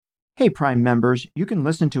Hey, Prime members, you can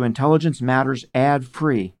listen to Intelligence Matters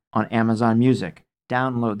ad-free on Amazon Music.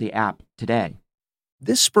 Download the app today.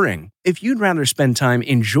 This spring, if you'd rather spend time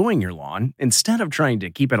enjoying your lawn instead of trying to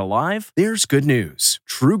keep it alive, there's good news.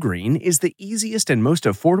 True Green is the easiest and most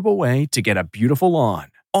affordable way to get a beautiful lawn.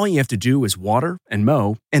 All you have to do is water and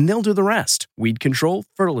mow, and they'll do the rest. Weed control,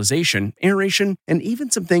 fertilization, aeration, and even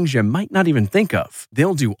some things you might not even think of.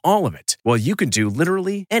 They'll do all of it, while you can do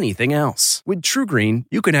literally anything else. With True Green,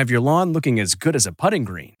 you can have your lawn looking as good as a putting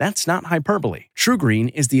green. That's not hyperbole. True Green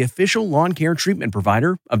is the official lawn care treatment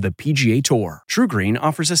provider of the PGA Tour. True Green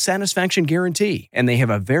offers a satisfaction guarantee, and they have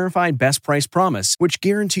a verified best price promise, which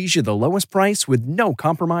guarantees you the lowest price with no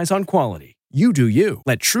compromise on quality. You do you.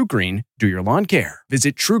 Let True Green do your lawn care.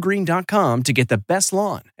 Visit truegreen.com to get the best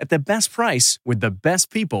lawn at the best price with the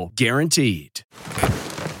best people guaranteed.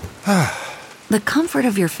 The comfort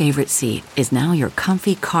of your favorite seat is now your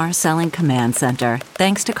comfy car selling command center,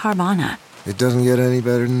 thanks to Carvana. It doesn't get any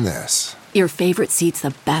better than this. Your favorite seat's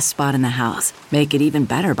the best spot in the house. Make it even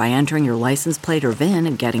better by entering your license plate or VIN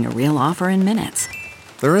and getting a real offer in minutes.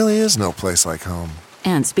 There really is no place like home.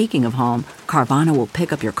 And speaking of home, Carvana will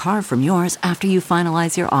pick up your car from yours after you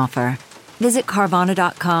finalize your offer. Visit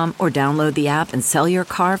Carvana.com or download the app and sell your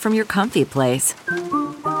car from your comfy place.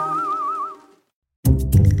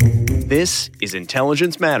 This is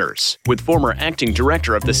Intelligence Matters with former acting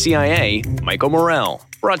director of the CIA, Michael Morell.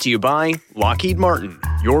 Brought to you by Lockheed Martin.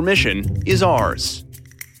 Your mission is ours.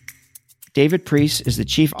 David Priess is the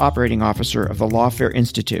Chief Operating Officer of the Lawfare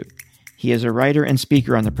Institute. He is a writer and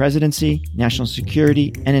speaker on the presidency, national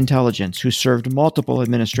security, and intelligence who served multiple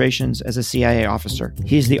administrations as a CIA officer.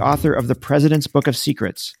 He is the author of The President's Book of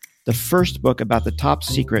Secrets, the first book about the top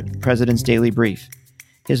secret President's Daily Brief.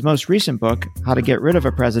 His most recent book, How to Get Rid of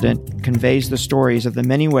a President, conveys the stories of the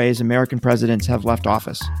many ways American presidents have left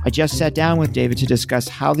office. I just sat down with David to discuss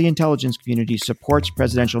how the intelligence community supports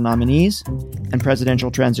presidential nominees and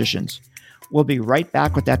presidential transitions. We'll be right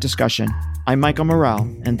back with that discussion. I'm Michael Morell,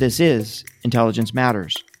 and this is Intelligence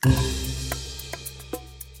Matters.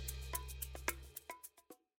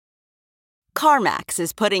 CarMax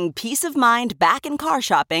is putting peace of mind back in car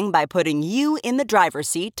shopping by putting you in the driver's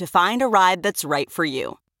seat to find a ride that's right for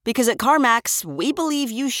you. Because at CarMax, we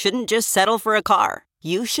believe you shouldn't just settle for a car.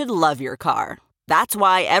 You should love your car. That's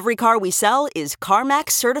why every car we sell is CarMax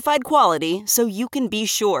certified quality, so you can be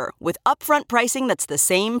sure with upfront pricing that's the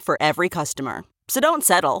same for every customer. So don't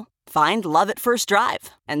settle. Find love at first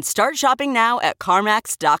drive and start shopping now at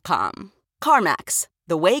CarMax.com. CarMax,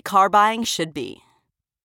 the way car buying should be.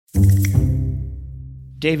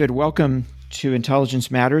 David, welcome to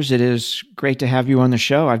Intelligence Matters. It is great to have you on the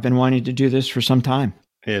show. I've been wanting to do this for some time.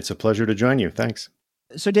 It's a pleasure to join you. Thanks.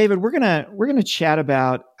 So, David, we're gonna chat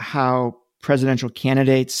about how presidential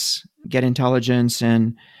candidates get intelligence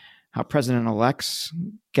and how president-elects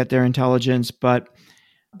get their intelligence. But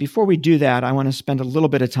before we do that, I want to spend a little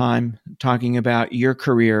bit of time talking about your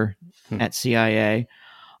career at CIA.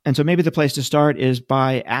 And so maybe the place to start is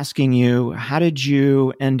by asking you, how did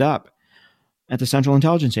you end up at the Central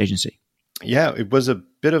Intelligence Agency? Yeah, it was a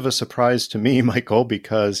bit of a surprise to me, Michael,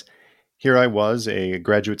 because here I was, a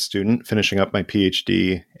graduate student finishing up my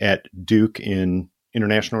PhD at Duke in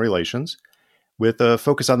international relations with a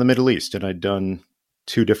focus on the Middle East. And I'd done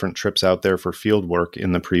 2 different trips out there for field work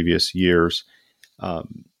in the previous years.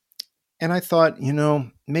 And I thought,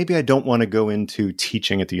 maybe I don't want to go into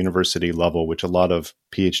teaching at the university level, which a lot of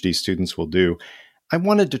PhD students will do. I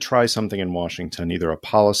wanted to try something in Washington, either a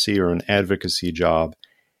policy or an advocacy job.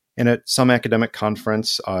 And at some academic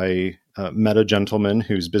conference, I met a gentleman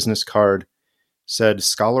whose business card said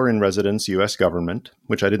Scholar in Residence, U.S. Government,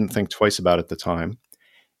 which I didn't think twice about at the time.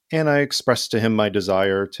 And I expressed to him my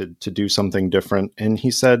desire to do something different. And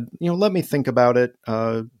he said, let me think about it.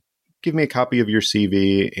 Give me a copy of your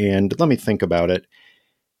CV and let me think about it.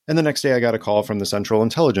 And the next day I got a call from the Central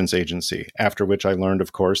Intelligence Agency, after which I learned,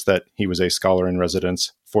 of course, that he was a scholar in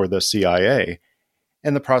residence for the CIA.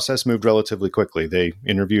 And the process moved relatively quickly. They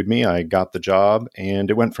interviewed me, I got the job, and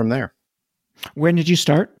it went from there. When did you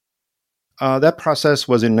start? That process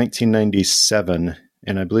was in 1997.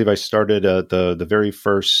 And I believe I started the very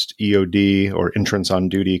first EOD, or Entrance on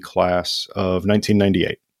Duty class of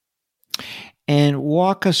 1998. And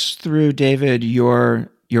walk us through, David, your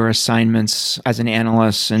assignments as an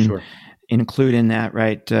analyst, and Sure. Include in that,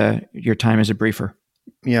 right, your time as a briefer.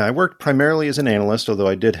 Yeah, I worked primarily as an analyst, although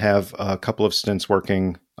I did have a couple of stints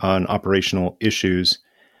working on operational issues,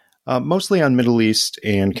 mostly on Middle East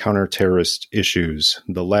and counter-terrorist issues,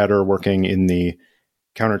 the latter working in the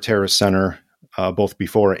Counter-Terrorist Center both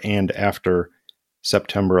before and after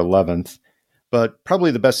September 11th. But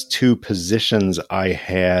probably the best 2 positions I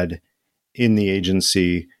had in the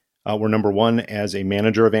agency were number one, as a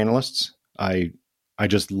manager of analysts. I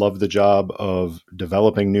just love the job of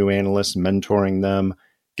developing new analysts, mentoring them,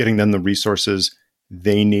 getting them the resources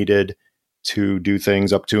they needed to do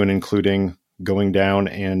things up to and including going down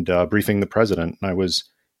and briefing the president. I was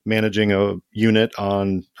managing a unit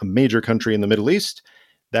on a major country in the Middle East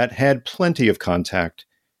that had plenty of contact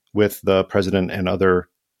with the president and other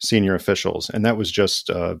senior officials. And that was just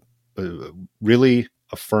a really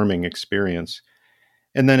affirming experience.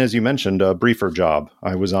 And then, as you mentioned, a briefer job.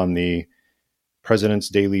 I was on the president's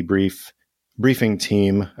daily briefing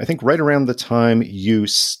team. I think right around the time you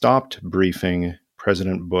stopped briefing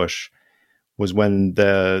President Bush was when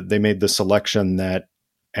they made the selection that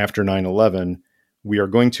after 9/11, we are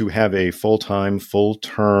going to have a full-time,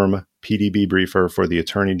 full-term PDB briefer for the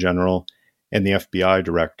Attorney General and the FBI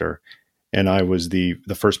Director. And I was the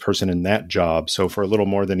first person in that job. So for a little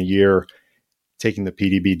more than a year, taking the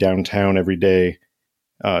PDB downtown every day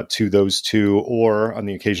to those two, or on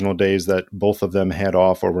the occasional days that both of them had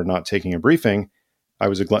off or were not taking a briefing, I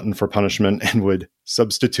was a glutton for punishment and would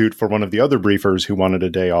substitute for one of the other briefers who wanted a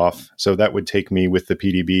day off. So that would take me with the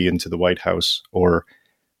PDB into the White House or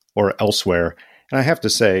elsewhere. And I have to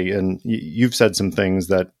say, and you've said some things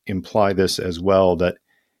that imply this as well, that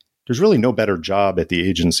there's really no better job at the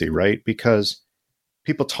agency, right? Because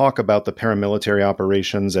people talk about the paramilitary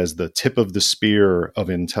operations as the tip of the spear of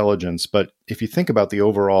intelligence. But if you think about the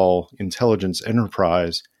overall intelligence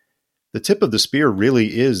enterprise, the tip of the spear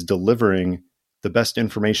really is delivering the best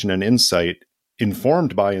information and insight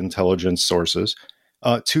informed by intelligence sources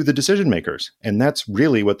to the decision makers. And that's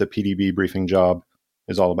really what the PDB briefing job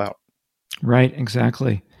is all about. Right,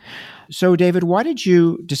 exactly. So, David, why did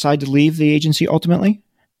you decide to leave the agency ultimately?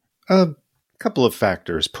 A couple of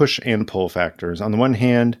factors, push and pull factors. On the one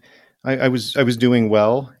hand, I was doing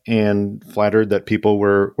well and flattered that people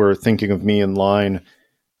were thinking of me in line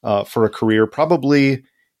for a career, probably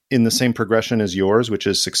in the same progression as yours, which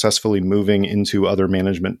is successfully moving into other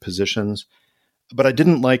management positions. But I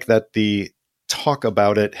didn't like that the talk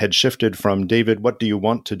about it had shifted from, David, what do you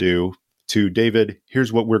want to do, to, David,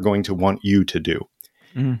 here's what we're going to want you to do.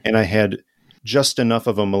 Mm. And I had just enough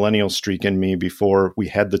of a millennial streak in me before we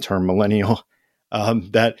had the term millennial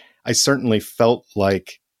that I certainly felt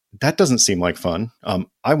like that doesn't seem like fun.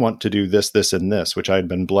 I want to do this, and this, which I had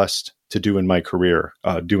been blessed to do in my career,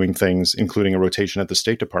 doing things, including a rotation at the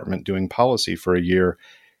State Department, doing policy for a year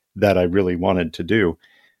that I really wanted to do.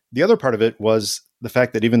 The other part of it was the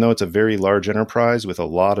fact that even though it's a very large enterprise with a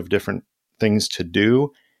lot of different things to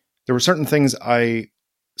do, there were certain things I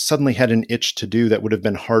suddenly had an itch to do that would have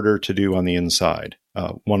been harder to do on the inside.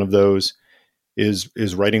 One of those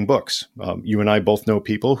is writing books. You and I both know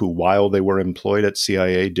people who, while they were employed at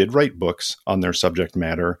CIA, did write books on their subject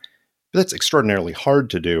matter. But that's extraordinarily hard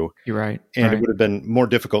to do. You're right. And right. It would have been more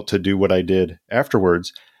difficult to do what I did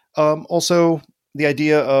afterwards. Also, the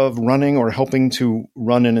idea of running or helping to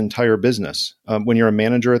run an entire business. When you're a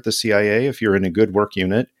manager at the CIA, if you're in a good work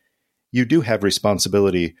unit, you do have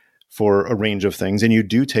responsibility for a range of things, and you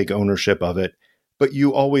do take ownership of it, but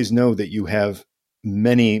you always know that you have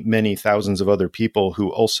many, many thousands of other people who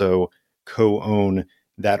also co-own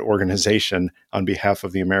that organization on behalf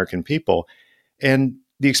of the American people. And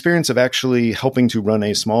the experience of actually helping to run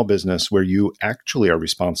a small business where you actually are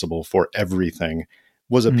responsible for everything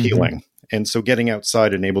was appealing. Mm-hmm. And so getting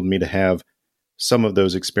outside enabled me to have some of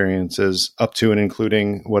those experiences up to and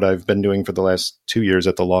including what I've been doing for the last 2 years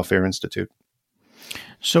at the Lawfare Institute.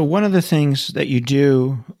 So one of the things that you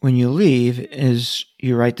do when you leave is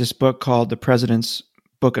you write this book called The President's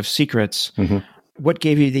Book of Secrets. Mm-hmm. What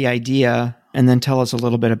gave you the idea? And then tell us a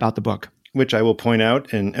little bit about the book. Which I will point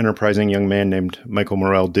out, an enterprising young man named Michael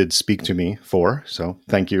Morrell did speak to me for. So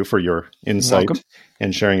thank you for your insight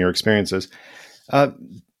and sharing your experiences.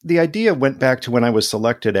 The idea went back to when I was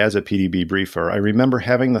selected as a PDB briefer. I remember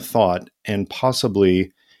having the thought and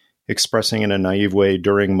possibly expressing in a naive way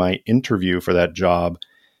during my interview for that job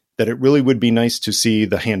that it really would be nice to see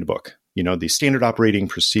the handbook, the standard operating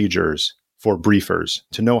procedures for briefers,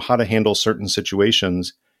 to know how to handle certain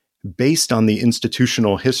situations based on the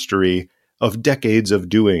institutional history of decades of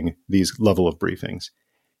doing these level of briefings.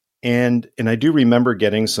 And I do remember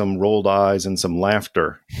getting some rolled eyes and some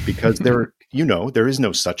laughter because there is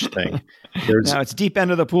no such thing. No, it's deep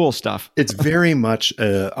end of the pool stuff. It's very much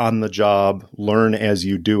on the job, learn as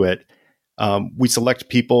you do it. We select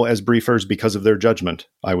people as briefers because of their judgment,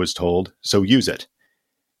 I was told, so use it.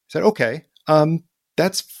 I said, okay,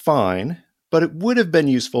 that's fine, but it would have been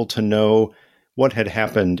useful to know what had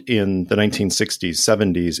happened in the 1960s,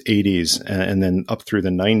 70s, 80s, and then up through the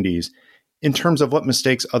 90s in terms of what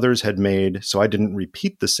mistakes others had made so I didn't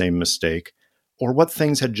repeat the same mistake, or what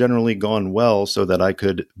things had generally gone well so that I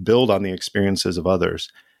could build on the experiences of others.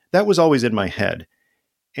 That was always in my head.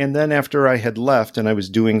 And then after I had left and I was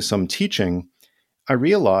doing some teaching, I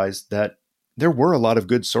realized that there were a lot of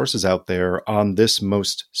good sources out there on this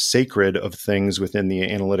most sacred of things within the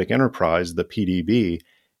analytic enterprise, the PDB.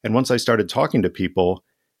 And once I started talking to people,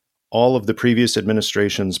 all of the previous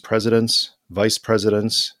administration's presidents, vice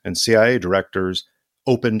presidents, and CIA directors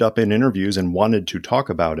opened up in interviews and wanted to talk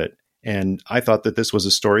about it. And I thought that this was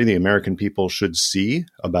a story the American people should see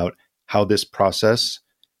about how this process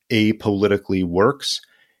apolitically works.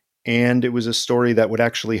 And it was a story that would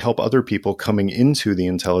actually help other people coming into the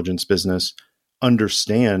intelligence business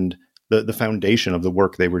understand the foundation of the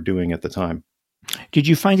work they were doing at the time. Did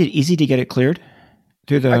you find it easy to get it cleared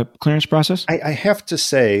through the clearance process? I have to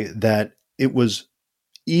say that it was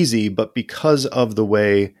easy, but because of the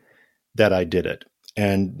way that I did it.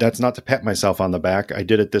 And that's not to pat myself on the back. I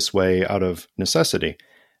did it this way out of necessity.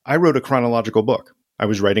 I wrote a chronological book. I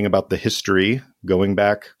was writing about the history, going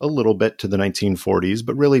back a little bit to the 1940s,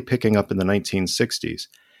 but really picking up in the 1960s.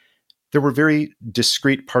 There were very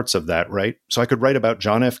discrete parts of that, right? So I could write about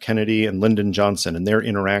John F. Kennedy and Lyndon Johnson and their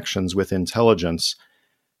interactions with intelligence.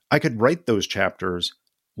 I could write those chapters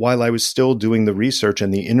while I was still doing the research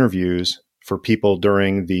and the interviews for people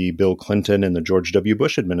during the Bill Clinton and the George W.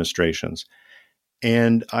 Bush administrations.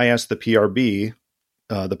 And I asked the PRB,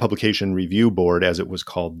 the Publication Review Board, as it was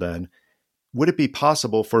called then, would it be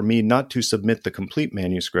possible for me not to submit the complete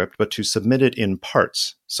manuscript, but to submit it in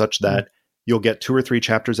parts such that you'll get 2 or 3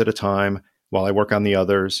 chapters at a time while I work on the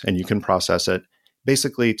others and you can process it,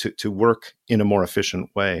 basically to work in a more efficient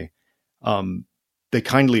way. They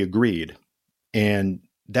kindly agreed. And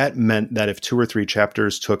that meant that if 2 or 3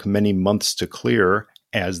 chapters took many months to clear,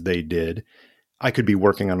 as they did, I could be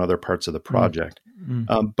working on other parts of the project.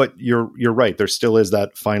 But you're right. There still is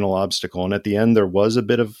that final obstacle. And at the end, there was a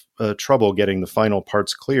bit of trouble getting the final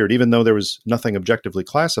parts cleared. Even though there was nothing objectively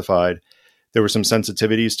classified, there were some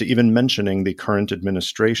sensitivities to even mentioning the current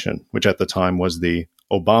administration, which at the time was the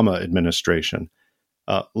Obama administration.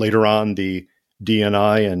 Later on, the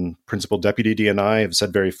DNI and Principal Deputy DNI have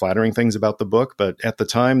said very flattering things about the book. But at the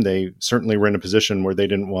time, they certainly were in a position where they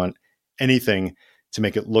didn't want anything to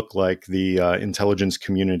make it look like the intelligence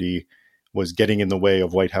community was getting in the way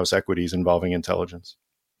of White House equities involving intelligence.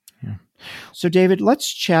 Yeah. So, David, let's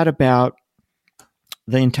chat about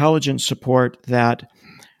the intelligence support that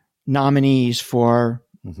nominees for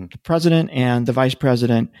the president and the vice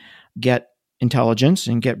president get intelligence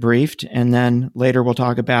and get briefed. And then later we'll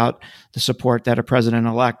talk about the support that a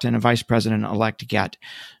president-elect and a vice president-elect get.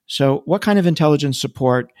 So what kind of intelligence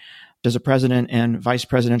support does a president and vice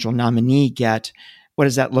presidential nominee get? What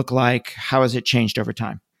does that look like? How has it changed over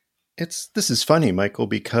time? This is funny, Michael,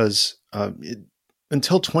 because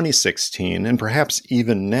until 2016, and perhaps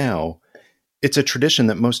even now, it's a tradition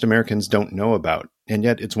that most Americans don't know about. And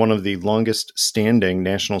yet it's one of the longest standing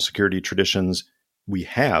national security traditions we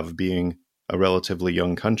have, being a relatively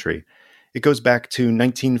young country. It goes back to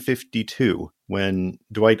 1952 when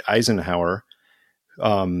Dwight Eisenhower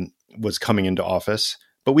was coming into office,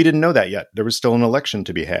 but we didn't know that yet. There was still an election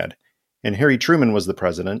to be had. And Harry Truman was the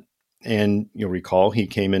president. And you'll recall he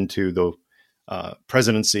came into the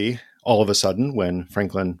presidency all of a sudden when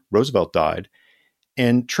Franklin Roosevelt died.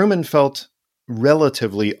 And Truman felt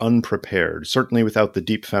relatively unprepared, certainly without the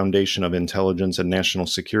deep foundation of intelligence and national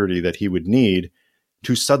security that he would need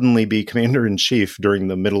to suddenly be commander-in-chief during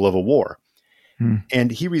the middle of a war. And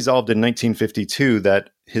he resolved in 1952 that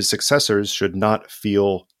his successors should not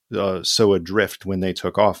feel so adrift when they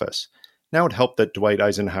took office. Now it helped that Dwight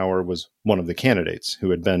Eisenhower was one of the candidates who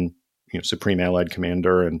had been Supreme Allied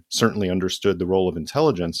Commander and certainly understood the role of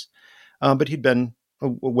intelligence, but he'd been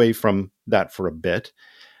away from that for a bit.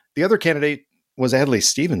 The other candidate was Adlai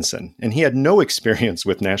Stevenson, and he had no experience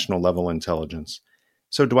with national level intelligence.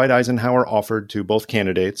 So Dwight Eisenhower offered to both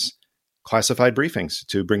candidates classified briefings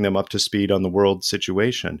to bring them up to speed on the world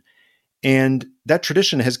situation. And that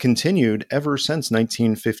tradition has continued ever since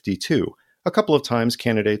 1952. A couple of times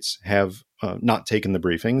candidates have not taken the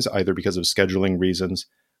briefings, either because of scheduling reasons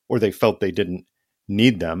or they felt they didn't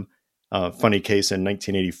need them. Funny case in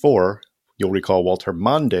 1984, you'll recall Walter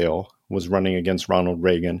Mondale was running against Ronald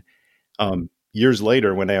Reagan. Years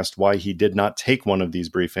later, when asked why he did not take one of these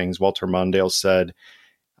briefings, Walter Mondale said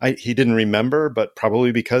he didn't remember, but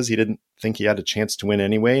probably because he didn't think he had a chance to win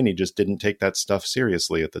anyway, and he just didn't take that stuff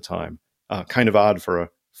seriously at the time. Kind of odd for a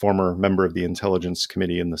former member of the Intelligence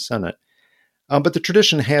Committee in the Senate. But the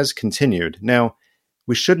tradition has continued. Now,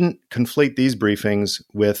 we shouldn't conflate these briefings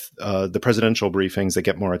with the presidential briefings that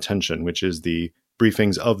get more attention, which is the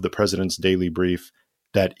briefings of the president's daily brief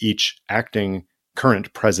that each acting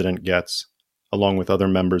current president gets, along with other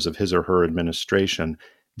members of his or her administration.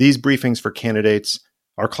 These briefings for candidates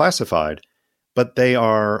are classified, but they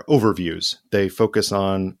are overviews. They focus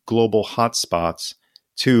on global hotspots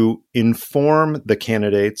to inform the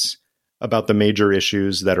candidates about the major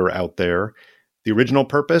issues that are out there. The original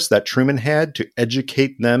purpose that Truman had to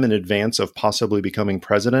educate them in advance of possibly becoming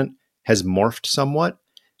president has morphed somewhat.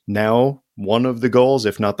 Now, one of the goals,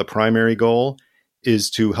 if not the primary goal, is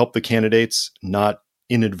to help the candidates not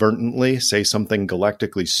inadvertently say something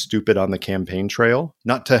galactically stupid on the campaign trail,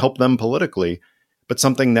 not to help them politically, but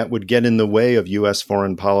something that would get in the way of U.S.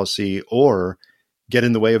 foreign policy or get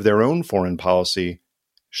in the way of their own foreign policy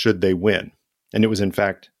should they win. And it was, in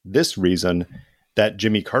fact, this reason that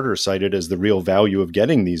Jimmy Carter cited as the real value of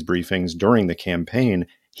getting these briefings during the campaign.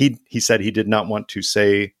 He said he did not want to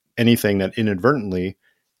say anything that inadvertently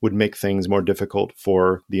would make things more difficult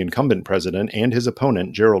for the incumbent president and his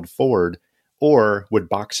opponent, Gerald Ford, or would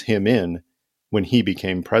box him in when he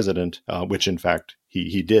became president, which in fact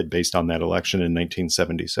he did based on that election in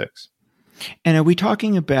 1976. And are we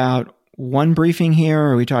talking about one briefing here?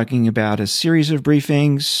 Or are we talking about a series of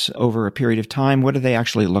briefings over a period of time? What do they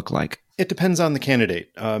actually look like? It depends on the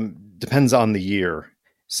candidate, depends on the year.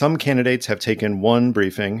 Some candidates have taken one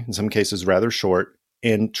briefing, in some cases rather short,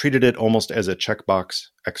 and treated it almost as a checkbox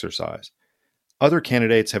exercise. Other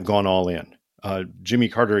candidates have gone all in. Jimmy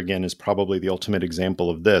Carter, again, is probably the ultimate example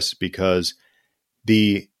of this because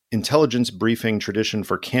the intelligence briefing tradition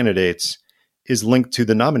for candidates is linked to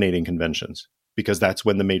the nominating conventions, because that's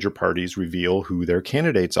when the major parties reveal who their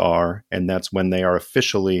candidates are, and that's when they are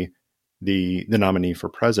officially the nominee for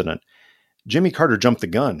president. Jimmy Carter jumped the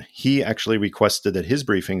gun. He actually requested that his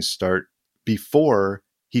briefings start before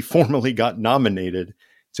he formally got nominated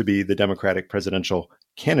to be the Democratic presidential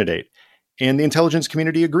candidate. And the intelligence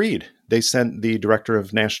community agreed. They sent the director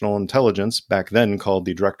of national intelligence, back then called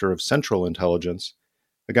the director of central intelligence,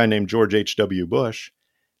 a guy named George H.W. Bush.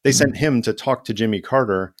 They sent him to talk to Jimmy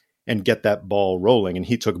Carter and get that ball rolling. And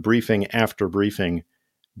he took briefing after briefing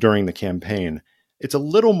during the campaign. It's a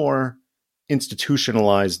little more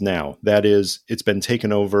institutionalized now. That is, it's been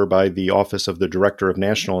taken over by the Office of the Director of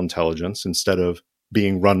National Intelligence instead of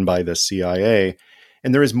being run by the CIA.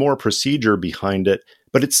 And there is more procedure behind it,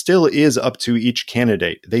 but it still is up to each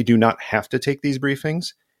candidate. They do not have to take these briefings.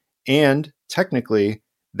 And technically,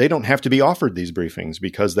 they don't have to be offered these briefings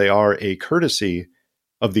because they are a courtesy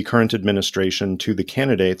of the current administration to the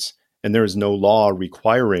candidates. And there is no law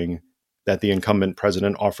requiring that the incumbent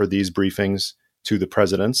president offer these briefings to the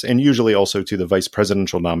presidents and usually also to the vice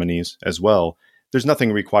presidential nominees as well. There's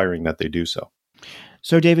nothing requiring that they do so.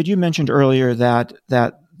 So, David, you mentioned earlier that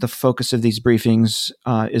the focus of these briefings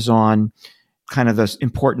is on kind of the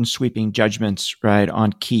important sweeping judgments, right,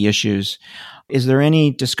 on key issues. Is there any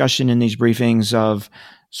discussion in these briefings of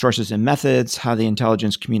sources and methods, how the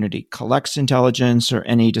intelligence community collects intelligence, or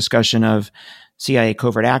any discussion of CIA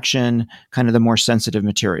covert action, kind of the more sensitive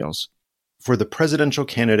materials? For the presidential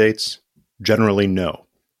candidates, generally no.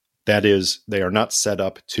 That is, they are not set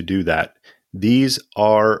up to do that. These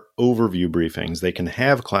are overview briefings. They can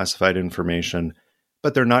have classified information,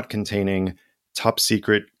 but they're not containing top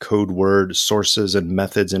secret code word sources and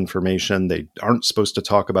methods information. They aren't supposed to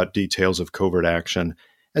talk about details of covert action.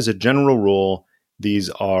 As a general rule, these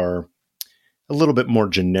are a little bit more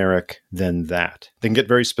generic than that. They can get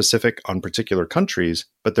very specific on particular countries,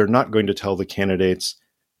 but they're not going to tell the candidates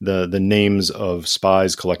the names of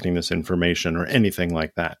spies collecting this information or anything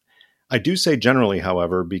like that. I do say generally,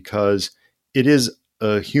 however, because it is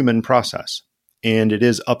a human process and it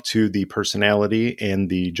is up to the personality and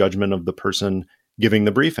the judgment of the person giving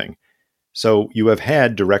the briefing. So you have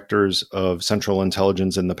had directors of Central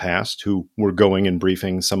Intelligence in the past who were going and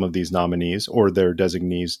briefing some of these nominees or their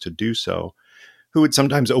designees to do so, who would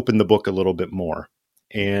sometimes open the book a little bit more.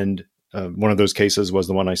 And one of those cases was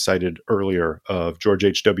the one I cited earlier of George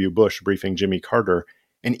H.W. Bush briefing Jimmy Carter.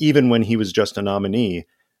 And even when he was just a nominee,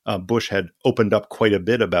 Bush had opened up quite a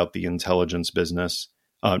bit about the intelligence business,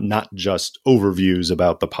 not just overviews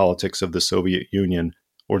about the politics of the Soviet Union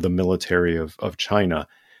or the military of China.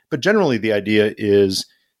 But generally, the idea is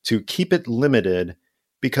to keep it limited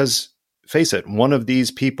because, face it, one of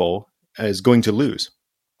these people is going to lose.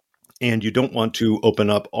 And you don't want to open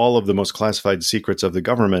up all of the most classified secrets of the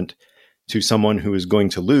government to someone who is going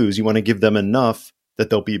to lose. You want to give them enough that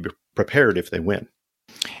they'll be prepared if they win.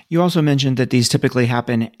 You also mentioned that these typically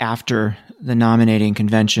happen after the nominating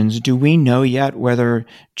conventions. Do we know yet whether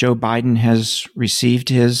Joe Biden has received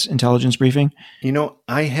his intelligence briefing?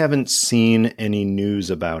 I haven't seen any news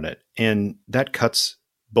about it, and that cuts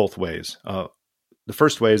both ways. The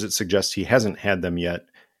first way is it suggests he hasn't had them yet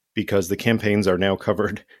because the campaigns are now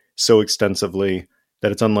covered so extensively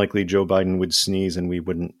that it's unlikely Joe Biden would sneeze and we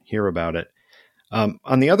wouldn't hear about it.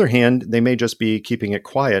 On the other hand, they may just be keeping it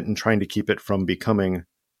quiet and trying to keep it from becoming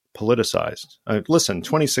politicized. Listen,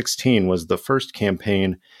 2016 was the first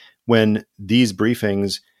campaign when these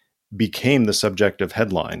briefings became the subject of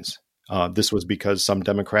headlines. This was because some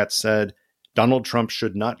Democrats said Donald Trump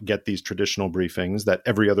should not get these traditional briefings that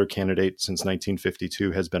every other candidate since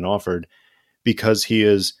 1952 has been offered because he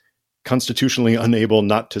is constitutionally unable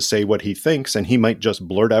not to say what he thinks and he might just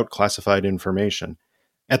blurt out classified information.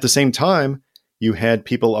 At the same time, you had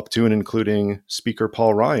people up to and including Speaker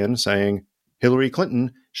Paul Ryan saying Hillary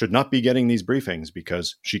Clinton should not be getting these briefings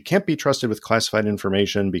because she can't be trusted with classified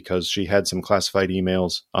information because she had some classified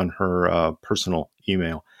emails on her personal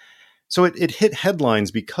email. So it hit headlines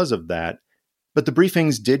because of that. But the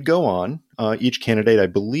briefings did go on. Each candidate, I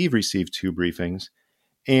believe, received 2 briefings,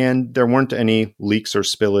 and there weren't any leaks or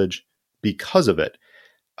spillage because of it.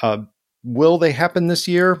 Will they happen this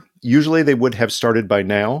year? Usually they would have started by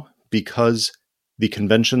now because the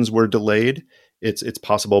conventions were delayed. It's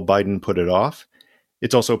possible Biden put it off.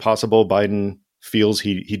 It's also possible Biden feels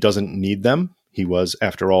he doesn't need them. He was,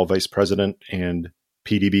 after all, vice president and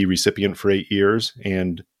PDB recipient for 8 years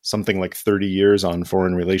and something like 30 years on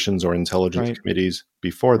foreign relations or intelligence committees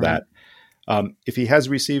before that. If he has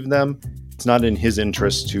received them, it's not in his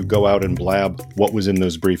interest to go out and blab what was in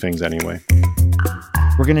those briefings anyway.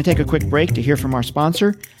 We're going to take a quick break to hear from our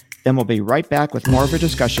sponsor. Then we'll be right back with more of a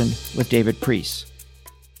discussion with David Priess.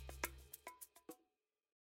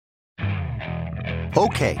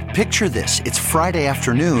 Okay, picture this. It's Friday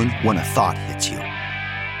afternoon when a thought hits you.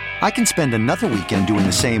 I can spend another weekend doing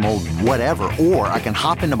the same old whatever, or I can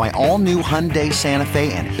hop into my all-new Hyundai Santa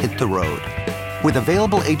Fe and hit the road. With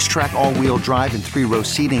available H-Track all-wheel drive and 3-row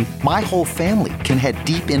seating, my whole family can head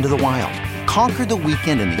deep into the wild. Conquer the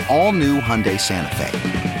weekend in the all-new Hyundai Santa Fe.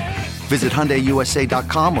 Visit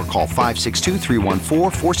HyundaiUSA.com or call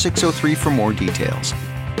 562-314-4603 for more details.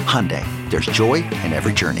 Hyundai, there's joy in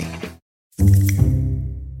every journey.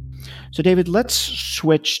 So, David, let's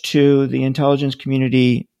switch to the intelligence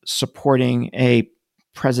community supporting a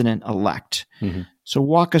president-elect. Mm-hmm. So,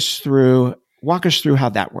 walk us through how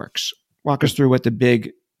that works. Walk us through what the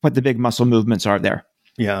big muscle movements are there.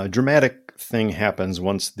 Yeah, a dramatic thing happens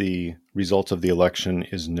once the result of the election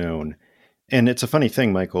is known. And it's a funny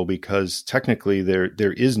thing, Michael, because technically there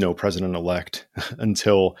is no president-elect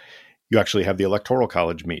until you actually have the Electoral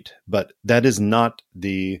College meet. But that is not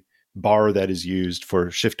the bar that is used for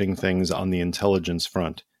shifting things on the intelligence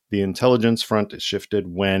front. The intelligence front is shifted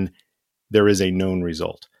when there is a known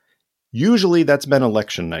result. Usually that's been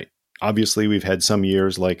election night. Obviously, we've had some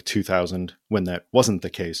years like 2000 when that wasn't the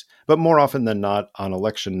case. But more often than not, on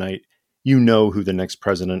election night, you know who the next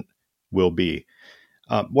president will be.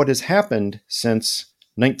 What has happened since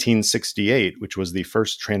 1968, which was the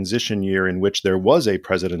first transition year in which there was a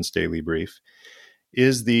president's daily brief,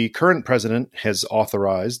 is the current president has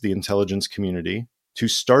authorized the intelligence community to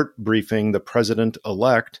start briefing the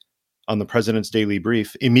president-elect on the president's daily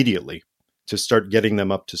brief immediately, to start getting them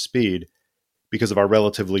up to speed because of our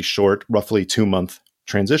relatively short, roughly 2-month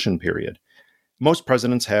transition period. Most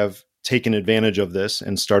presidents have taken advantage of this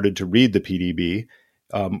and started to read the PDB,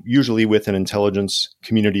 usually with an intelligence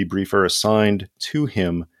community briefer assigned to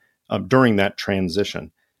him during that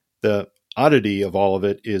transition. The oddity of all of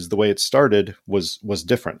it is the way it started was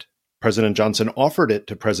different. President Johnson offered it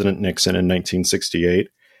to President Nixon in 1968,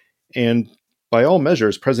 and by all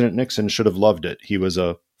measures, President Nixon should have loved it. He was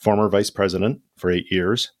a former vice president for 8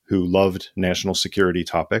 years who loved national security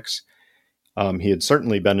topics. He had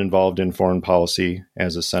certainly been involved in foreign policy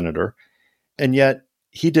as a senator, and yet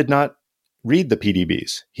he did not read the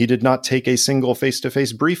PDBs. He did not take a single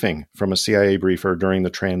face-to-face briefing from a CIA briefer during the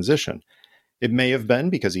transition. It may have been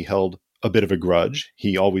because he held a bit of a grudge.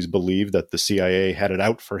 He always believed that the CIA had it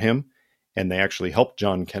out for him, and they actually helped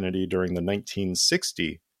John Kennedy during the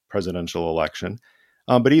 1960 presidential election.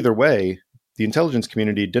 But either way, the intelligence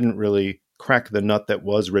community didn't really crack the nut that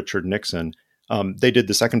was Richard Nixon. They did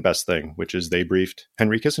the second best thing, which is they briefed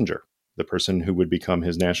Henry Kissinger, the person who would become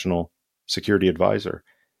his national security advisor.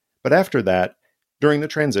 But after that, during the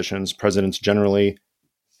transitions, presidents generally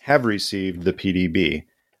have received the PDB.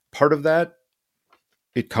 Part of that,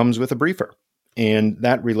 it comes with a briefer. And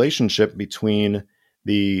that relationship between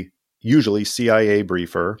the usually CIA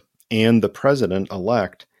briefer and the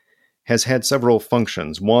president-elect has had several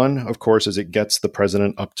functions. One, of course, is it gets the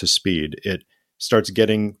president up to speed. It starts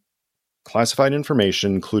getting classified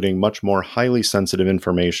information, including much more highly sensitive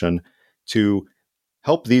information, to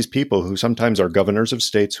help these people who sometimes are governors of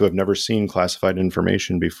states who have never seen classified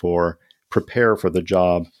information before prepare for the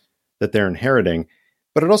job that they're inheriting.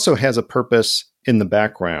 But it also has a purpose in the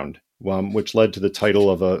background, which led to the title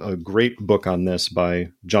of a great book on this by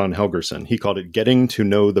John Helgerson. He called it Getting to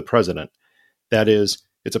Know the President. That is,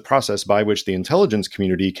 it's a process by which the intelligence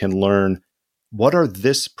community can learn what are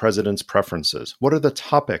this president's preferences? What are the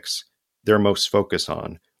topics they're most focused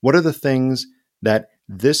on? What are the things that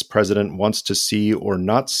this president wants to see or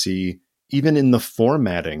not see, even in the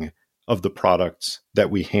formatting of the products that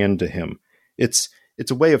we hand to him? It's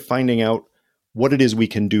a way of finding out what it is we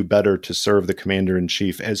can do better to serve the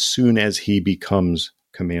commander-in-chief as soon as he becomes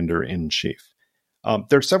commander-in-chief.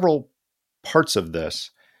 There are several parts of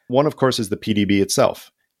this. One, of course, is the PDB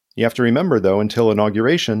itself. You have to remember, though, until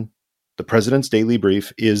inauguration, the president's daily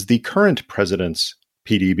brief is the current president's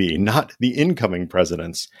PDB, not the incoming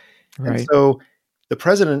president's. Right. And so the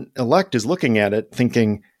president-elect is looking at it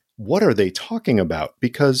thinking, what are they talking about?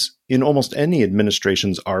 Because in almost any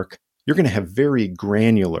administration's arc, you're going to have very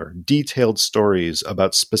granular, detailed stories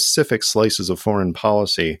about specific slices of foreign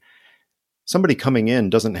policy. Somebody coming in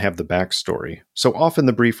doesn't have the backstory. So often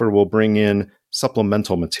the briefer will bring in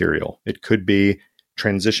supplemental material. It could be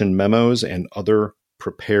transition memos and other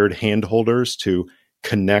prepared handholders to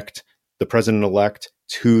connect the president-elect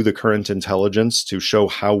to the current intelligence to show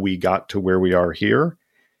how we got to where we are here.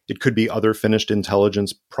 It could be other finished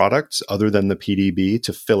intelligence products other than the PDB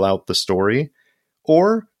to fill out the story.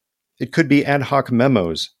 Or it could be ad hoc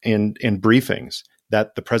memos and briefings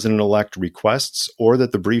that the president-elect requests, or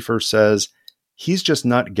that the briefer says, he's just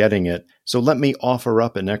not getting it. So let me offer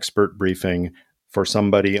up an expert briefing for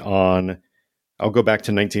somebody on, I'll go back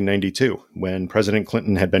to 1992, when President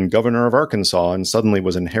Clinton had been governor of Arkansas and suddenly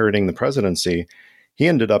was inheriting the presidency. He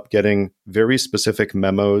ended up getting very specific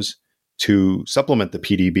memos to supplement the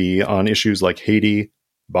PDB on issues like Haiti,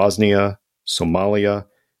 Bosnia, Somalia,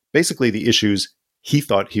 basically the issues he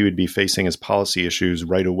thought he would be facing as policy issues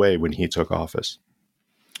right away when he took office.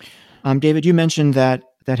 David, you mentioned that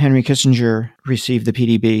Henry Kissinger received the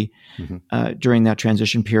PDB during that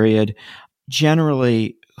transition period.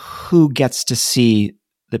 Generally, who gets to see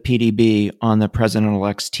the PDB on the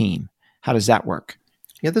president-elect's team? How does that work?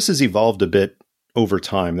 Yeah, this has evolved a bit over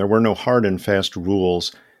time. There were no hard and fast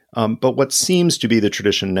rules. But what seems to be the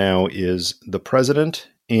tradition now is the president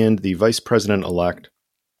and the vice president-elect,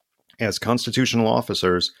 as constitutional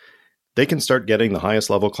officers, they can start getting the highest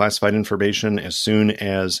level classified information as soon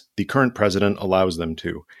as the current president allows them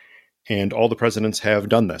to. And all the presidents have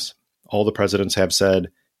done this. All the presidents have said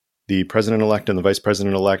the president-elect and the vice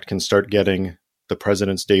president-elect can start getting the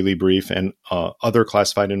president's daily brief and other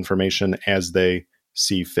classified information as they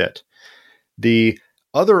see fit. The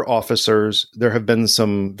other officers, there have been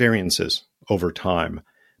some variances over time,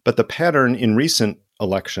 but the pattern in recent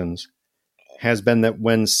elections has been that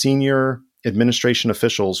when senior administration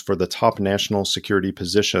officials for the top national security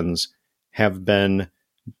positions have been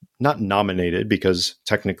not nominated, because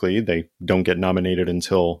technically they don't get nominated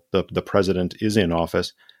until the president is in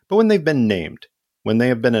office, but when they've been named, when they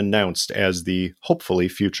have been announced as the hopefully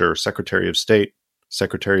future Secretary of State,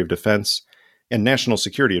 Secretary of Defense, and National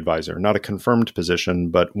Security Advisor, not a confirmed position,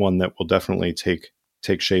 but one that will definitely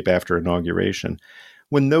take shape after inauguration.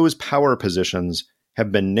 When those power positions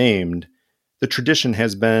have been named, the tradition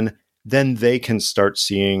has been then they can start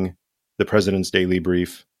seeing the president's daily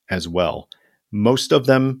brief as well. Most of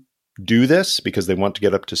them do this because they want to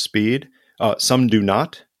get up to speed. Some do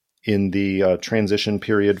not. In the transition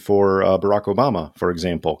period for Barack Obama, for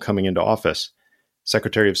example, coming into office,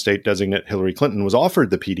 Secretary of State designate Hillary Clinton was offered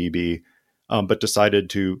the PDB, but decided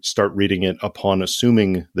to start reading it upon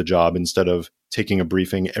assuming the job instead of taking a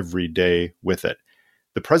briefing every day with it.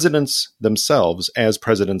 The presidents themselves, as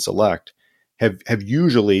presidents-elect, have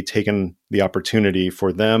usually taken the opportunity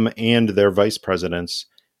for them and their vice presidents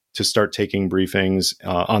to start taking briefings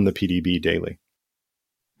on the PDB daily.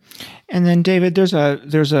 And then, David, there's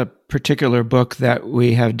a particular book that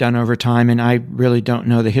we have done over time, and I really don't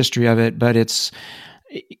know the history of it, but it's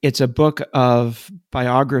a book of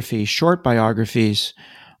biography, short biographies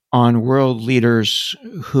on world leaders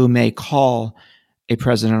who may call a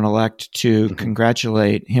president-elect to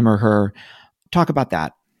congratulate him or her. Talk about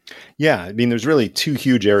that. Yeah, I mean, there's really two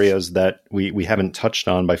huge areas that we haven't touched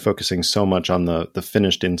on by focusing so much on the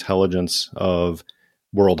finished intelligence of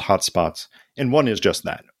world hotspots. And one is just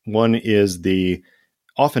that. One is the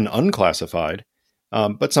often unclassified,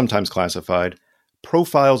 but sometimes classified,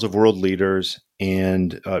 profiles of world leaders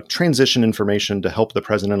and transition information to help the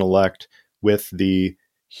president-elect with the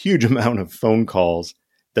huge amount of phone calls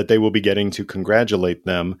that they will be getting to congratulate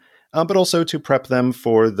them, but also to prep them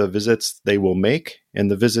for the visits they will make and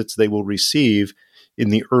the visits they will receive in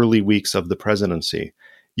the early weeks of the presidency.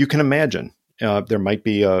 You can imagine there might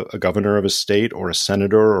be a governor of a state or a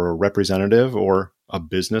senator or a representative or a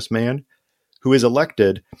businessman who is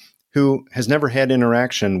elected who has never had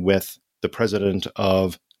interaction with the president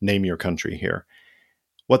of name your country here.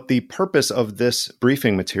 What the purpose of this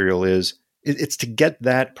briefing material is, it's to get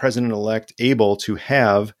that president-elect able to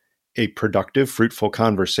have a productive, fruitful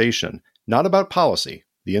conversation, not about policy.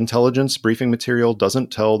 The intelligence briefing material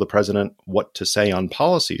doesn't tell the president what to say on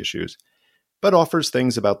policy issues, but offers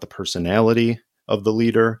things about the personality of the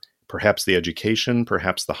leader, perhaps the education,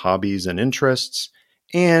 perhaps the hobbies and interests,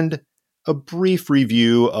 and a brief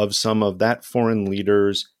review of some of that foreign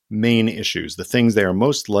leader's main issues, the things they are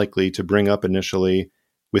most likely to bring up initially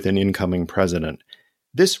with an incoming president.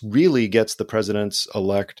 This really gets the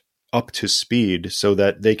presidents-elect up to speed so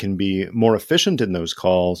that they can be more efficient in those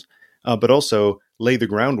calls, but also lay the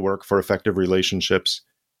groundwork for effective relationships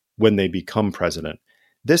when they become president.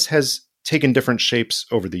 This has taken different shapes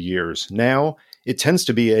over the years. Now, it tends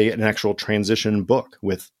to be an actual transition book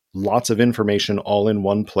with lots of information all in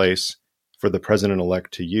one place for the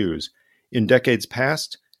president-elect to use. In decades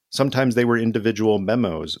past, sometimes they were individual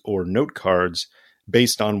memos or note cards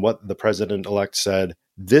based on what the president-elect said,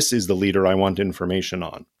 this is the leader I want information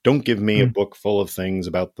on. Don't give me a book full of things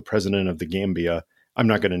about the president of the Gambia. I'm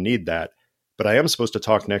not going to need that. But I am supposed to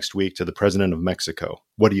talk next week to the president of Mexico.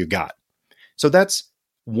 What do you got? So that's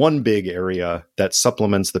one big area that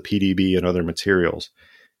supplements the PDB and other materials.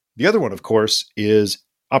 The other one, of course, is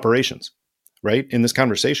operations, right? In this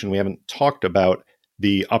conversation, we haven't talked about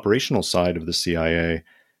the operational side of the CIA,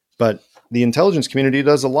 but the intelligence community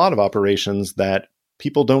does a lot of operations that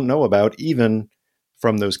people don't know about, even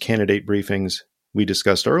from those candidate briefings we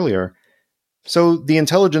discussed earlier. So the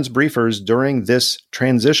intelligence briefers during this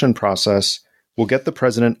transition process will get the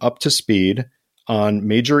president up to speed on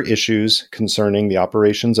major issues concerning the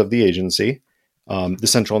operations of the agency, the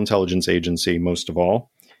Central Intelligence Agency most of all,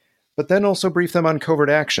 but then also brief them on covert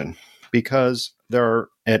action, because there are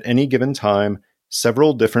at any given time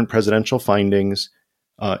several different presidential findings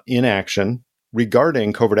in action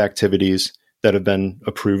regarding covert activities that have been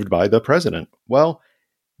approved by the president. Well,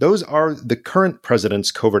 those are the current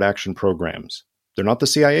president's covert action programs. They're not the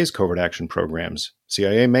CIA's covert action programs.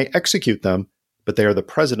 CIA may execute them, but they are the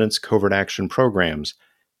president's covert action programs.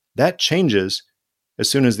 That changes as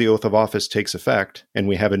soon as the oath of office takes effect and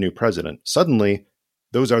we have a new president. Suddenly,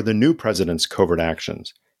 those are the new president's covert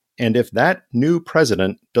actions. And if that new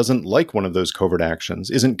president doesn't like one of those covert actions,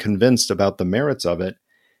 isn't convinced about the merits of it,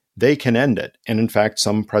 they can end it. And in fact,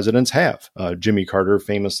 some presidents have. Jimmy Carter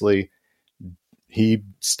famously, he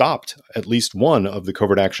stopped at least one of the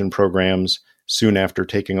covert action programs soon after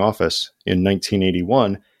taking office in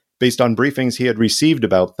 1981, based on briefings he had received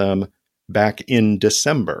about them back in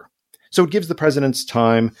December. So it gives the presidents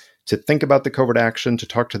time to think about the covert action, to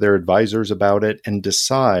talk to their advisors about it, and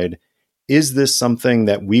decide, is this something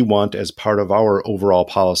that we want as part of our overall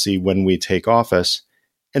policy when we take office?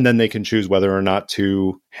 And then they can choose whether or not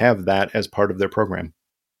to have that as part of their program.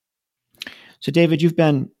 So, David, you've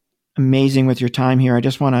been amazing with your time here. I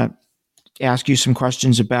just want to ask you some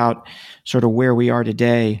questions about sort of where we are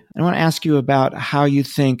today. I want to ask you about how you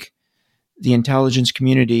think the intelligence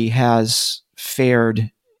community has fared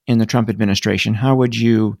in the Trump administration. How would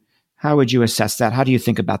you assess that? How do you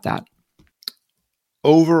think about that?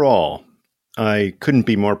 Overall, I couldn't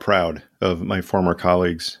be more proud of my former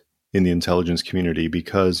colleagues in the intelligence community,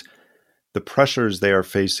 because the pressures they are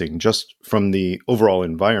facing just from the overall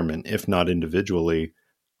environment, if not individually,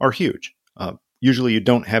 are huge. Usually you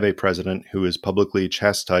don't have a president who is publicly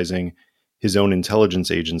chastising his own intelligence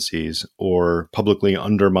agencies or publicly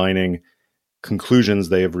undermining conclusions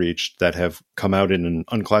they have reached that have come out in an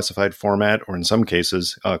unclassified format, or in some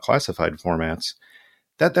cases, classified formats.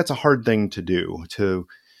 That's a hard thing to do, to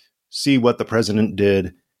see what the president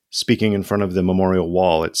did speaking in front of the memorial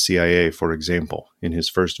wall at CIA, for example, in his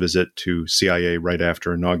first visit to CIA right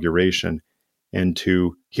after inauguration, and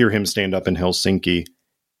to hear him stand up in Helsinki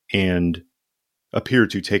and appear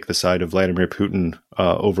to take the side of Vladimir Putin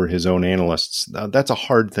over his own analysts. That's a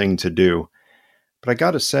hard thing to do. But I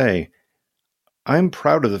got to say, I'm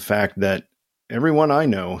proud of the fact that everyone I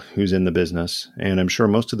know who's in the business, and I'm sure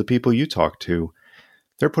most of the people you talk to,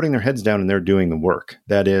 they're putting their heads down and they're doing the work.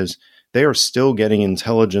 That is, they are still getting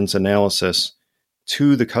intelligence analysis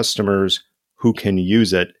to the customers who can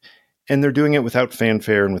use it, and they're doing it without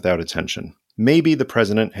fanfare and without attention. maybe the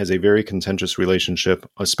president has a very contentious relationship,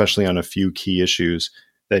 especially on a few key issues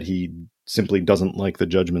that he simply doesn't like the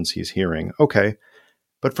judgments he's hearing. Okay.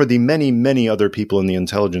 But for the many, many other people in the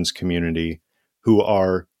intelligence community who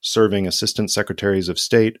are serving assistant secretaries of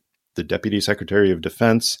state, the deputy secretary of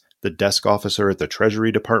defense, the desk officer at the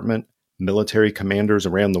Treasury Department, military commanders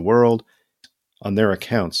around the world, on their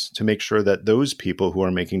accounts to make sure that those people who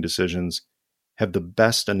are making decisions have the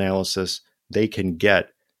best analysis they can get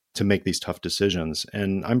to make these tough decisions.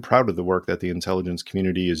 And I'm proud of the work that the intelligence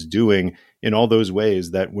community is doing in all those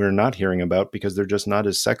ways that we're not hearing about because they're just not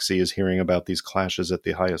as sexy as hearing about these clashes at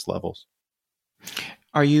the highest levels.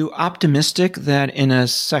 Are you optimistic that in a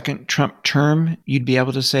second Trump term, you'd be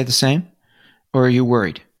able to say the same? Or are you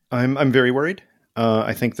worried? I'm very worried.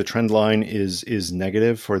 I think the trend line is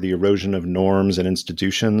negative for the erosion of norms and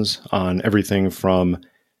institutions on everything from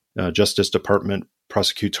Justice Department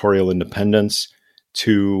prosecutorial independence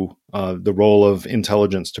to the role of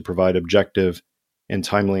intelligence to provide objective and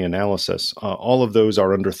timely analysis. All of those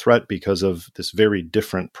are under threat because of this very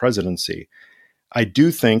different presidency. I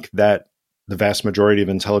do think that the vast majority of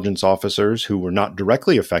intelligence officers who were not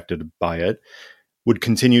directly affected by it would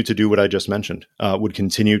continue to do what I just mentioned, would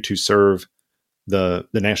continue to serve the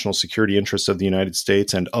national security interests of the United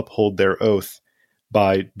States and uphold their oath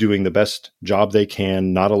by doing the best job they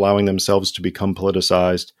can, not allowing themselves to become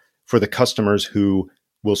politicized for the customers who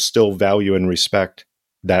will still value and respect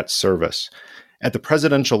that service. At the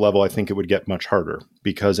presidential level, I think it would get much harder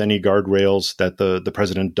because any guardrails that the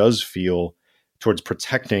president does feel towards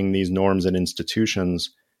protecting these norms and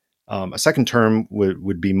institutions, a second term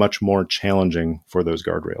would be much more challenging for those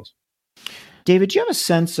guardrails. David, do you have a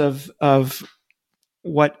sense of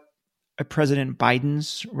what a President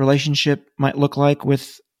Biden's relationship might look like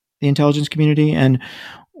with the intelligence community and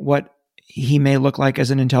what he may look like as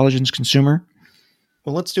an intelligence consumer?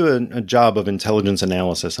 Well, let's do a job of intelligence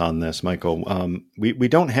analysis on this, Michael. We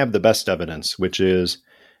don't have the best evidence, which is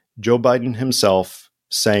Joe Biden himself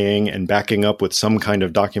saying and backing up with some kind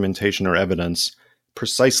of documentation or evidence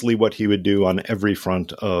precisely what he would do on every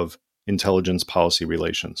front of intelligence policy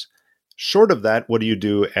relations. Short of that, what do you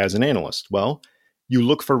do as an analyst? Well, you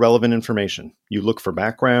look for relevant information. You look for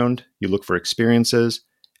background, you look for experiences,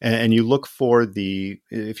 and you look for the,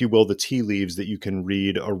 if you will, the tea leaves that you can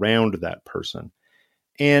read around that person.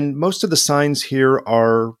 And most of the signs here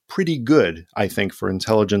are pretty good, I think, for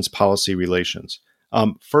intelligence policy relations.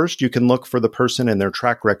 First, you can look for the person and their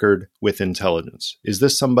track record with intelligence. Is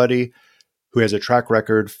this somebody who has a track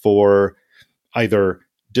record for either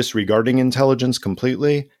disregarding intelligence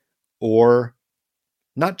completely or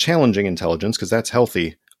not challenging intelligence, because that's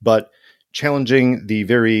healthy, but challenging the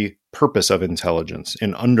very purpose of intelligence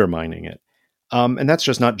and undermining it? And that's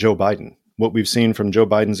just not Joe Biden. What we've seen from Joe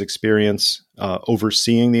Biden's experience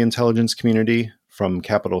overseeing the intelligence community from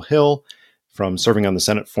Capitol Hill, from serving on the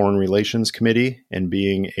Senate Foreign Relations Committee and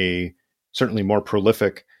being a certainly more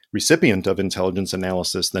prolific recipient of intelligence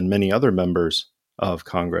analysis than many other members of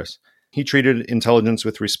Congress. He treated intelligence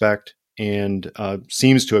with respect and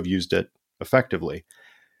seems to have used it effectively.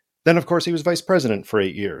 Then, of course, he was vice president for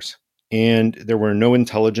 8 years, and there were no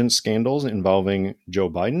intelligence scandals involving Joe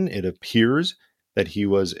Biden. It appears that he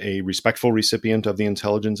was a respectful recipient of the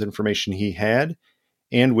intelligence information he had,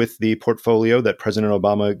 and with the portfolio that President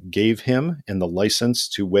Obama gave him and the license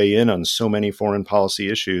to weigh in on so many foreign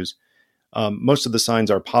policy issues, most of the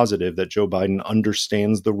signs are positive that Joe Biden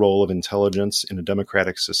understands the role of intelligence in a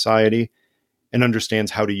democratic society and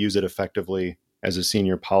understands how to use it effectively as a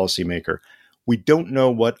senior policymaker. We don't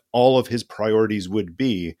know what all of his priorities would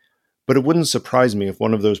be, but it wouldn't surprise me if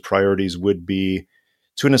one of those priorities would be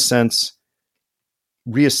to, in a sense,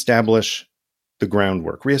 reestablish the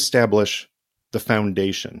groundwork, reestablish the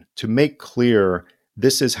foundation, to make clear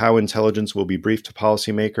this is how intelligence will be briefed to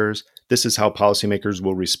policymakers. This is how policymakers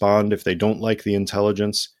will respond if they don't like the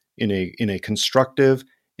intelligence in a constructive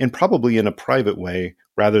and probably in a private way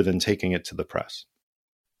rather than taking it to the press.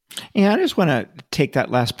 Yeah, I just want to take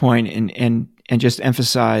that last point and just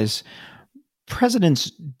emphasize presidents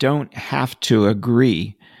don't have to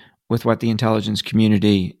agree with what the intelligence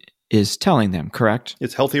community is telling them, correct?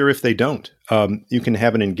 It's healthier if they don't. You can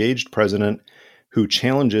have an engaged president who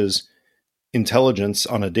challenges intelligence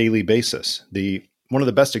on a daily basis. One of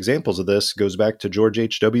the best examples of this goes back to George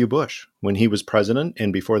H.W. Bush. When he was president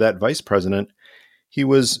and before that vice president, he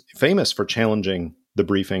was famous for challenging the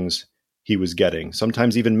briefings he was getting,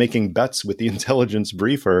 sometimes even making bets with the intelligence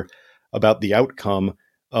briefer about the outcome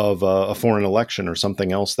of a foreign election or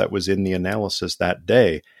something else that was in the analysis that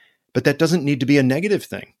day. But that doesn't need to be a negative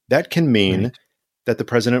thing. That can mean that the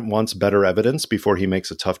president wants better evidence before he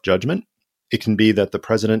makes a tough judgment. It can be that the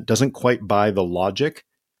president doesn't quite buy the logic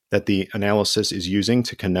that the analysis is using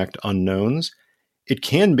to connect unknowns. It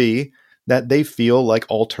can be that they feel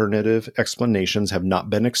like alternative explanations have not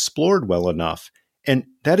been explored well enough. And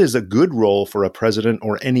that is a good role for a president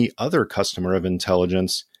or any other customer of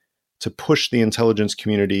intelligence to push the intelligence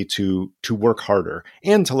community to work harder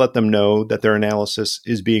and to let them know that their analysis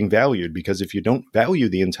is being valued. Because if you don't value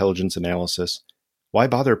the intelligence analysis, why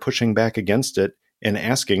bother pushing back against it and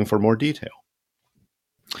asking for more detail?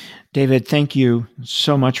 David, thank you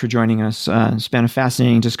so much for joining us. It's been a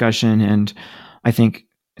fascinating discussion, and I think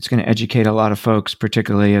it's going to educate a lot of folks,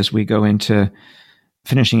 particularly as we go into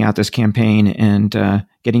finishing out this campaign and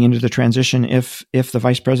getting into the transition if the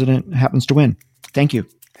vice president happens to win. Thank you.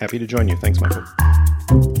 Happy to join you. Thanks, Michael.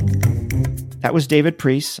 That was David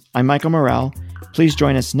Priess. I'm Michael Morell. Please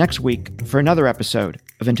join us next week for another episode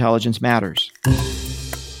of Intelligence Matters.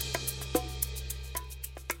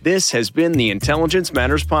 This has been the Intelligence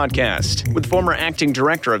Matters Podcast with former acting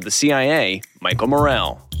director of the CIA, Michael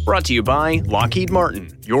Morell. Brought to you by Lockheed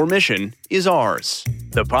Martin. Your mission is ours.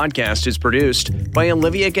 The podcast is produced by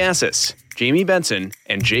Olivia Gassis, Jamie Benson,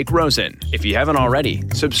 and Jake Rosen. If you haven't already,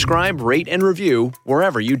 subscribe, rate, and review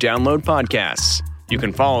wherever you download podcasts. You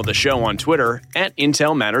can follow the show on Twitter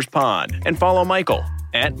 @IntelMattersPod and follow Michael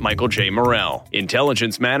 @Michael J. Morell.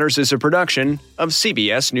 Intelligence Matters is a production of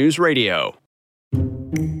CBS News Radio.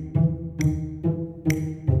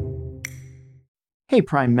 Hey,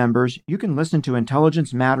 Prime members, you can listen to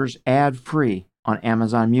Intelligence Matters ad-free on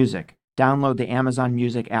Amazon Music. Download the Amazon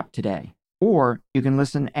Music app today. Or you can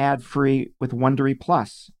listen ad-free with Wondery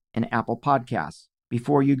Plus and Apple Podcasts.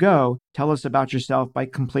 Before you go, tell us about yourself by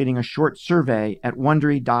completing a short survey at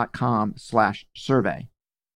Wondery.com/survey.